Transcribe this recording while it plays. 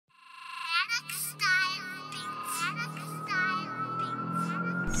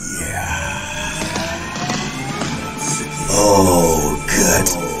Oh, good.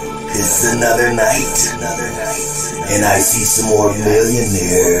 It's another night. And I see some more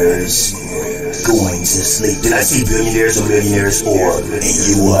millionaires going to sleep. Did I see billionaires or millionaires or and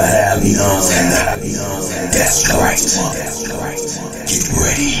you will have none? That's right. Get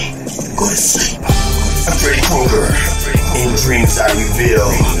ready. Go to sleep. I'm Freddy Kruger. In dreams I reveal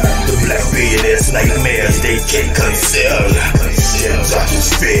the black billionaires' nightmares they can't conceal. Their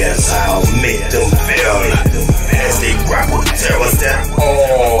darkest fears, I'll make them feel as they grapple with terrors that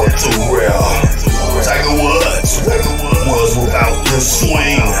all too real. Tiger Woods, worlds without the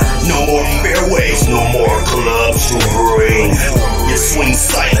swing. No more fairways, no more clubs to bring. Your swing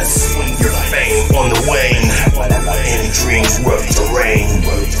silence, your fame on the wane. In dreams rough terrain,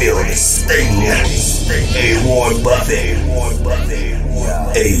 feel the sting. Hey, Warren Buffett.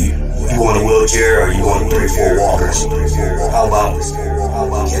 Hey, you want a wheelchair or you want 3 or 4 walkers? How about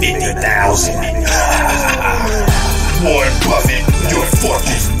 50,000? Warren Buffett, your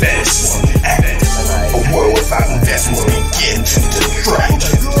fortune's vanished. A world without investments begin to detract.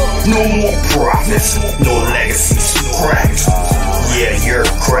 No more profits, no legacies cracked. Yeah, you're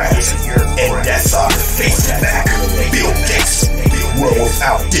cracked, and that's our face back. Bill Gates, world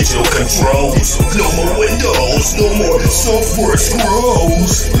without digital controls. No more windows, no more software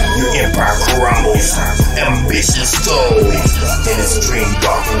scrolls. Your empire crumbles, ambitions told. In his dream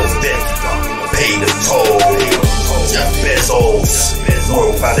doctrine of death, pay the toll. Jeff Bezos,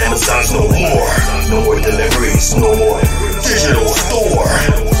 world without Amazons no more. No more deliveries, no more digital store.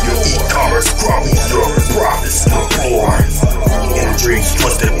 Your e-commerce crumbles, your profits deplore. In dreams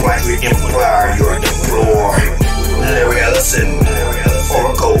twisted black, your empire, your deplore. Larry Ellison,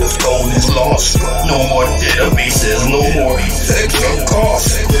 Oracle's gold is lost. No more databases, no more extra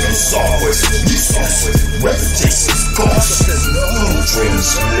costs. Software's useless, reputation's ghost. Dreams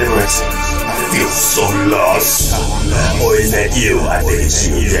deliverance, I feel so lost. Or is that you? I think it's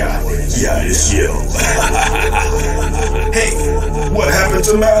you. Yeah, it's you. Hey, what happened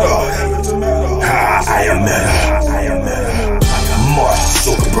to Meta? I am Meta. Mark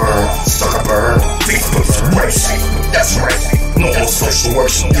Zuckerberg, Facebook's race. That's right. No more social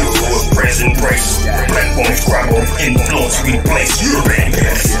works, you with present brace. Platforms scrabble, influence replace your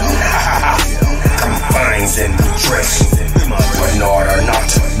bandits. Confines and redress. Bernard or not,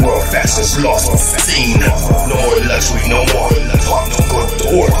 world fashion's lost scene. No more luxury, no more talk to good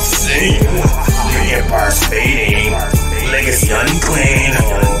door scene. Your empire's fading, legacy unclean.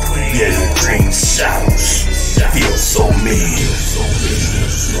 Yeah, your dreams shadows feel so mean.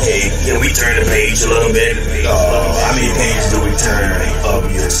 Hey, can we turn the page a little bit? How many pages do we turn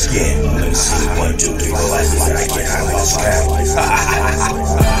of your skin? Let me see. 1, 2, 3, 4, 5, 6, 7, I can't highlight this crap.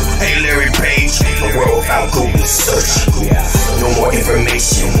 Hey, Larry Page, the world without Google search. No more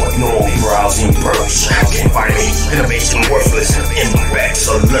information, no more browsing perch. Can't find me. Innovation worthless, impacts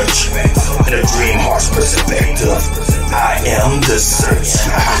a lurch. In a dream harsh perspective, I am the search.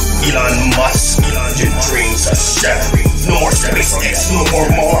 Elon Musk, your dreams are shattered. No more SpaceX, no more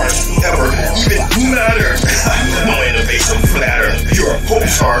Mars, ever even matter. No innovation flatter, your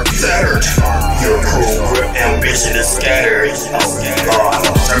hopes are shattered. Your cruel grip, ambition is scattered.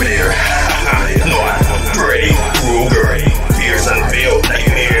 Terminator, no, I'm Freddy Kruger. Fears unveiled,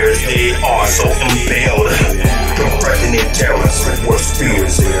 nightmares, they are so impaled. Confronting their terrors, worst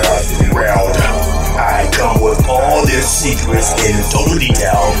fears, they are thrilled. I come with all their secrets in total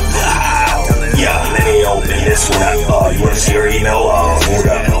detail. Yeah, let me open this one up. You want to see your email? Hold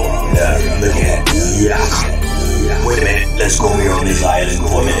up. Look at it. Yeah. Wait a minute. Let's go here on this island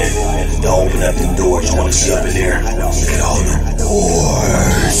for a minute. To open up them doors. You want to see up in there? Look at all the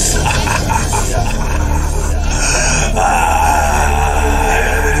doors.